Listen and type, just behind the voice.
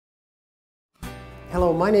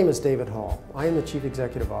Hello, my name is David Hall. I am the Chief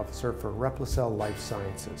Executive Officer for RepliCel Life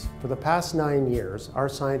Sciences. For the past 9 years, our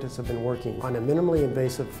scientists have been working on a minimally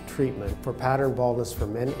invasive treatment for pattern baldness for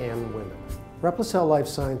men and women. RepliCel Life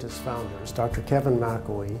Sciences founders, Dr. Kevin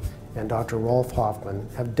McElwee and Dr. Rolf Hoffmann,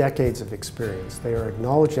 have decades of experience. They are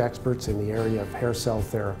acknowledged experts in the area of hair cell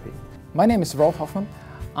therapy. My name is Rolf Hoffmann.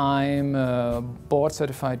 I'm a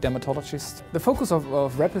board-certified dermatologist. The focus of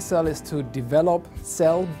RepliCel is to develop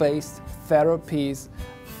cell-based therapies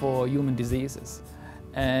for human diseases.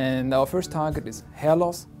 And our first target is hair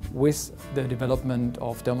loss with the development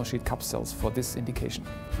of dermal sheet capsules for this indication.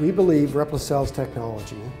 We believe RepliCel's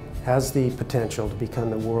technology has the potential to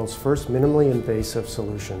become the world's first minimally invasive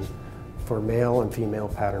solution for male and female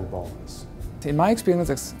pattern baldness. In my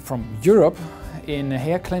experience from Europe, in a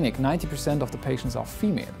hair clinic, 90% of the patients are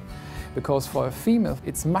female, because for a female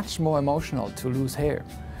it's much more emotional to lose hair.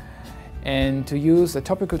 And to use a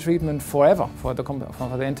topical treatment forever, for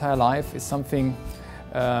the entire life, is something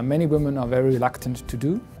many women are very reluctant to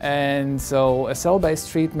do. And so a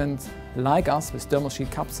cell-based treatment like us with dermal sheet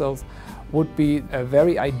capsules would be a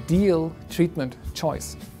very ideal treatment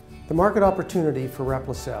choice. The market opportunity for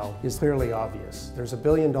RepliCel is clearly obvious. There's $1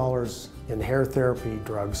 billion in hair therapy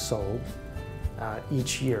drugs sold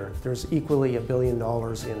each year. There's equally $1 billion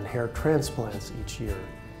in hair transplants each year.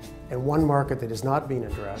 And one market that is not being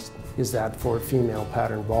addressed is that for female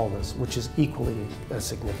pattern baldness, which is equally a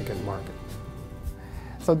significant market.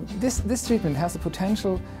 So this treatment has the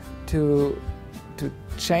potential to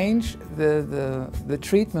change the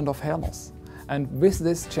treatment of hair loss, and with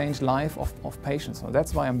this change life of patients. So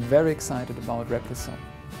that's why I'm very excited about RepliCel.